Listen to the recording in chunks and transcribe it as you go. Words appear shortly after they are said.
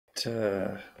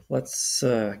right, let's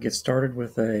get started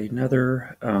with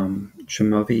another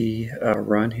jamovi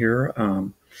run here.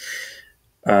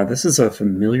 This is a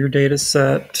familiar data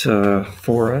set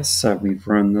for us. We've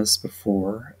run this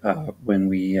before when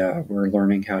we were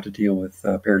learning how to deal with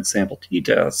paired sample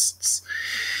t-tests.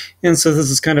 And so this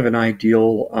is kind of an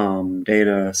ideal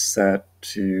data set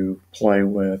to play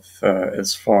with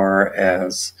as far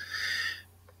as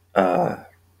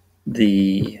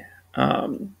the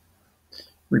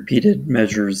repeated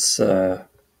measures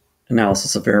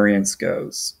analysis of variance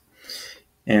goes.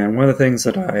 And one of the things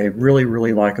that I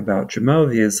really like about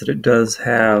jamovi is that it does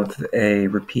have a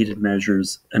repeated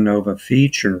measures ANOVA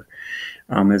feature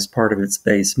as part of its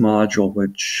base module,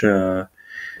 which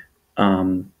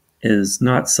is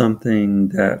not something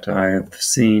that I have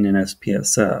seen in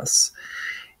SPSS.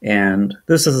 And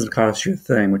this doesn't cost you a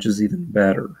thing, which is even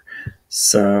better.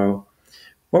 So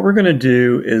what we're going to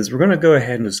do is we're going to go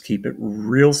ahead and just keep it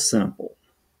real simple.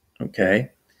 Okay,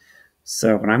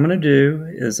 so what I'm going to do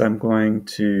is I'm going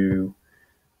to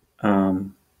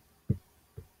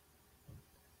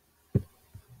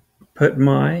put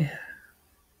my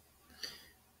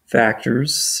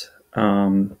factors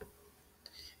in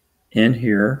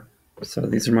here. So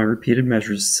these are my repeated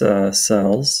measures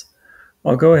cells.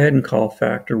 I'll go ahead and call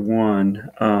factor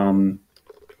 1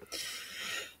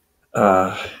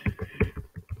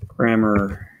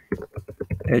 grammar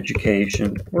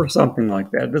education or something like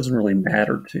that. It doesn't really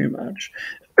matter too much.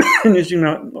 And as you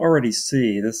already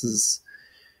see, this is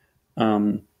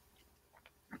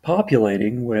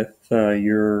populating with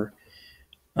your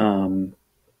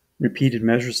repeated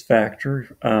measures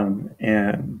factor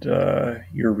and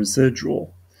your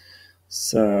residual.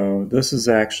 So this is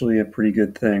actually a pretty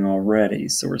good thing already.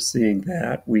 So we're seeing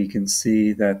that. We can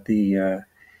see that the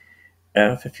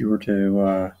F, if you were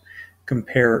to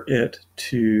compare it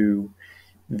to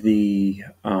the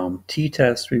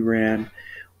t-test we ran,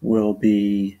 will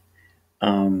be,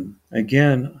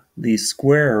 again, the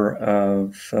square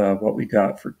of what we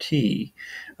got for t.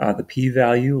 The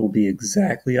p-value will be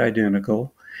exactly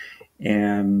identical.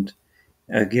 And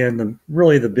again,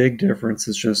 really the big difference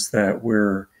is just that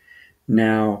we're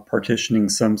now partitioning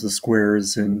sums of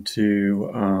squares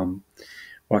into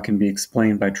what can be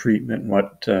explained by treatment and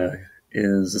what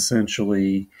is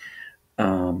essentially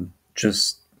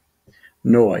just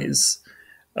noise,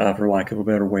 for lack of a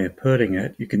better way of putting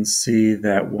it. You can see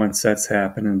that once that's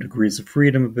happened and degrees of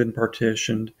freedom have been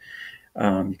partitioned,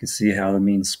 you can see how the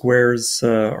mean squares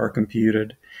are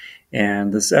computed.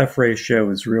 And this F ratio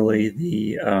is really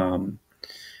the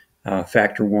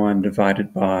factor 1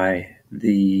 divided by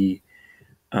the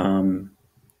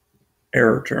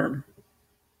error term.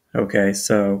 Okay,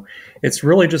 so it's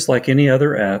really just like any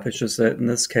other F. It's just that in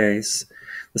this case,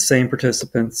 the same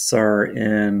participants are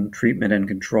in treatment and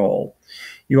control.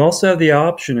 You also have the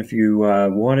option, if you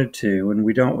wanted to, and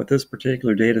we don't with this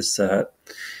particular data set,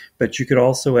 but you could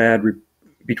also add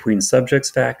between subjects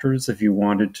factors if you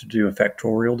wanted to do a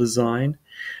factorial design.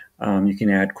 You can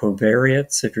add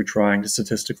covariates if you're trying to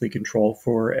statistically control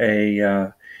for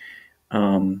a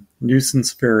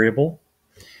nuisance variable.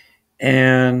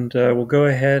 And we'll go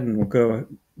ahead and we'll go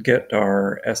get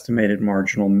our estimated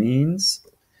marginal means.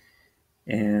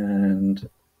 And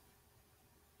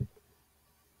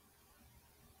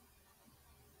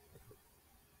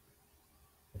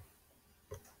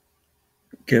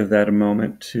give that a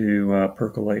moment to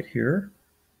percolate here.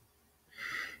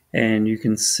 And you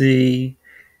can see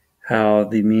how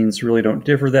the means really don't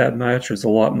differ that much. There's a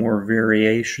lot more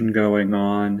variation going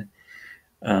on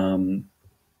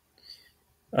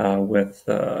with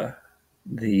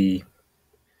the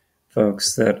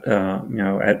folks that,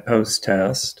 at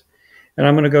post-test. And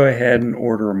I'm going to go ahead and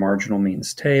order a marginal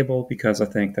means table because I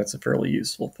think that's a fairly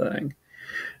useful thing.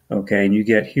 Okay, and you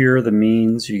get here the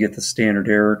means, you get the standard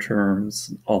error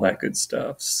terms, all that good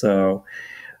stuff. So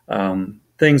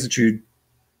things that you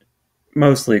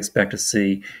mostly expect to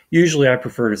see. Usually I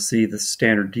prefer to see the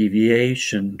standard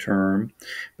deviation term,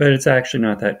 but it's actually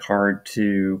not that hard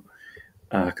to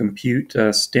compute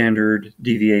standard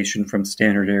deviation from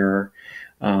standard error.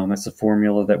 That's a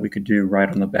formula that we could do right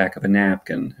on the back of a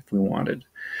napkin if we wanted,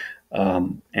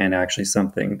 and actually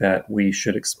something that we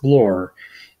should explore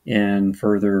in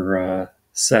further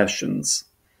sessions.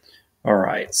 All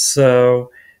right,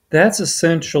 so that's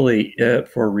essentially it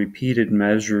for repeated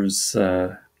measures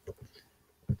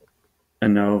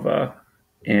ANOVA.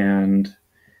 And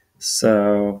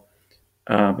so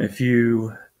if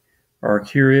you are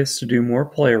curious to do more,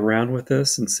 play around with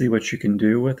this and see what you can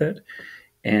do with it.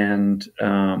 And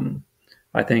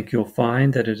I think you'll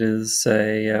find that it is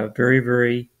a very,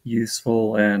 very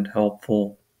useful and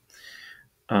helpful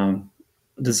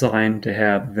designed to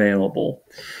have available.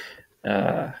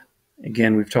 Uh,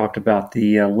 Again, we've talked about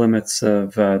the limits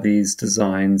of these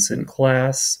designs in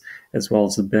class, as well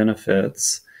as the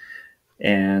benefits,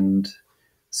 and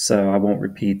so I won't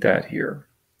repeat that here.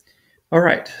 All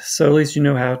right, so at least you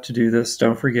know how to do this.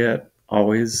 Don't forget,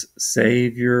 always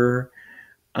save your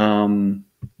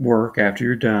work after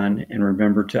you're done, and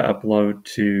remember to upload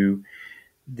to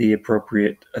the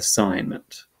appropriate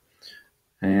assignment.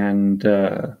 And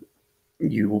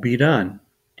you will be done.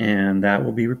 And that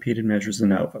will be repeated measures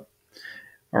ANOVA.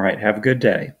 All right, have a good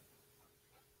day.